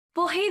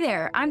Well, hey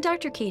there, I'm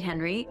Dr. Kate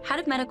Henry, Head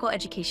of Medical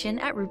Education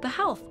at Rupa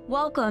Health.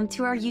 Welcome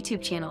to our YouTube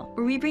channel,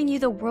 where we bring you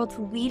the world's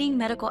leading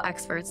medical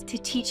experts to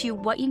teach you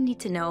what you need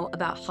to know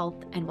about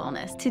health and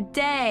wellness.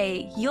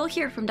 Today, you'll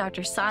hear from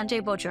Dr. Sanjay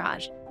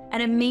Bhojraj,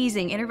 an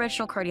amazing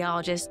interventional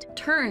cardiologist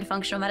turned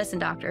functional medicine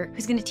doctor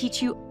who's going to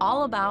teach you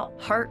all about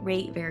heart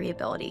rate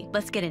variability.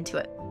 Let's get into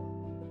it.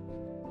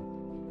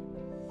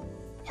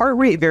 Heart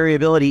rate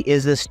variability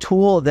is this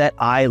tool that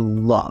I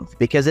love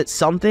because it's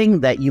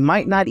something that you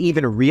might not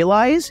even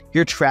realize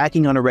you're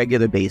tracking on a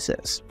regular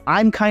basis.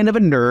 I'm kind of a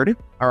nerd,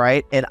 all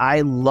right, and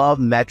I love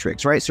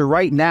metrics, right? So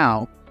right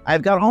now,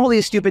 I've got all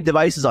these stupid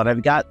devices on.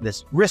 I've got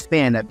this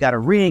wristband, I've got a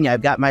ring,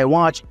 I've got my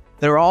watch.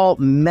 They're all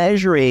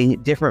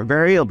measuring different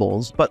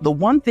variables, but the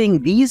one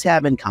thing these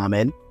have in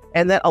common,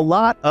 and that a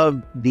lot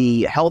of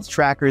the health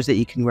trackers that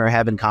you can wear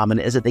have in common,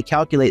 is that they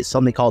calculate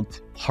something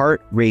called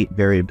heart rate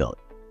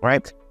variability,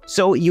 right?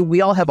 So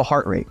we all have a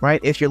heart rate, right?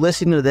 If you're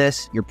listening to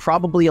this, you're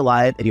probably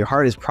alive and your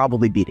heart is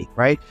probably beating,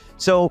 right?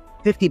 So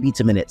 50 beats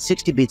a minute,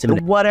 60 beats a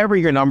minute, whatever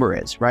your number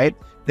is, right?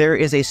 There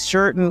is a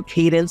certain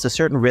cadence, a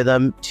certain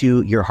rhythm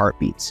to your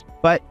heartbeats.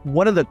 But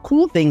one of the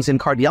cool things in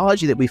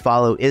cardiology that we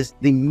follow is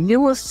the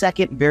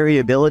millisecond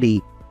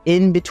variability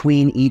in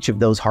between each of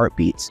those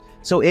heartbeats.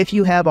 So if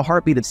you have a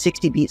heartbeat of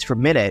 60 beats per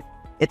minute,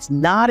 it's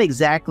not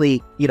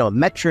exactly,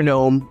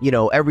 metronome,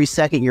 every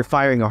second you're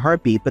firing a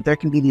heartbeat, but there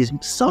can be these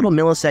subtle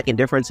millisecond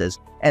differences.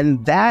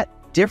 And that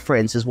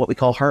difference is what we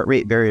call heart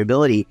rate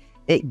variability.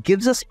 It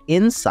gives us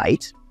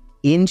insight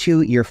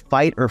into your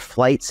fight or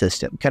flight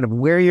system, kind of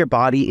where your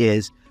body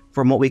is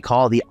from what we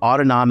call the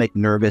autonomic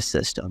nervous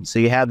system. So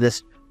you have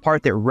this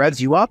part that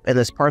revs you up and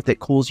this part that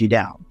cools you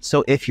down.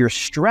 So if you're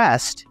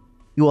stressed,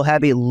 you will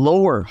have a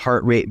lower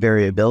heart rate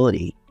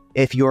variability.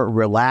 If you're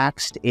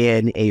relaxed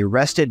in a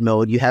rested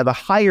mode, you have a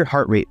higher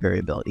heart rate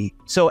variability.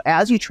 So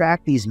as you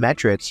track these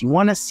metrics, you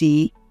want to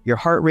see your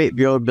heart rate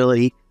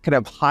variability kind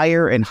of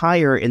higher and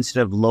higher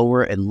instead of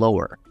lower and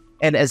lower.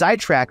 And as I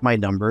track my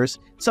numbers,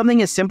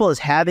 something as simple as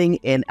having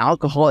an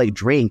alcoholic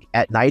drink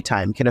at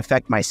nighttime can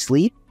affect my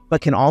sleep,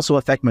 but can also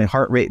affect my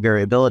heart rate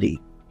variability.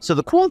 So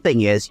the cool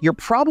thing is you're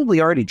probably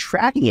already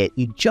tracking it,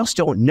 you just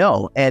don't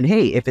know. And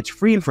hey, if it's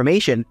free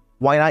information,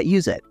 why not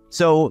use it?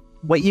 So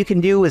what you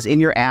can do is in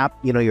your app,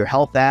 your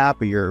health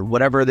app or your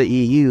whatever that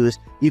you use,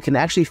 you can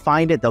actually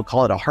find it. They'll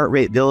call it a heart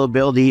rate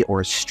variability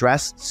or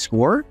stress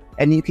score.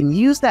 And you can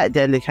use that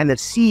then to kind of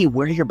see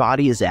where your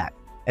body is at.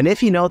 And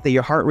if you note that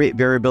your heart rate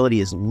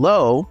variability is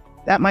low,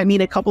 that might mean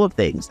a couple of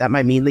things. That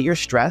might mean that you're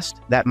stressed.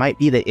 That might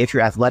be that if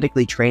you're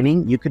athletically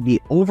training, you could be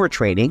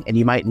overtraining and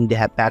you might need to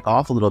have back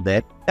off a little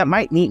bit. That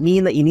might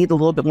mean that you need a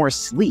little bit more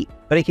sleep.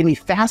 But it can be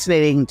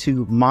fascinating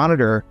to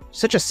monitor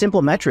such a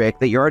simple metric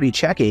that you're already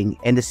checking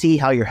and to see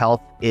how your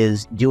health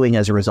is doing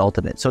as a result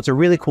of it. So it's a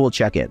really cool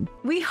check-in.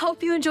 We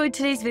hope you enjoyed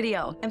today's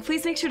video, and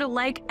please make sure to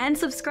like and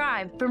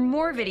subscribe for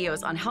more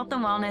videos on health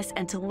and wellness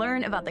and to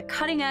learn about the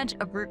cutting edge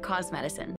of root cause medicine.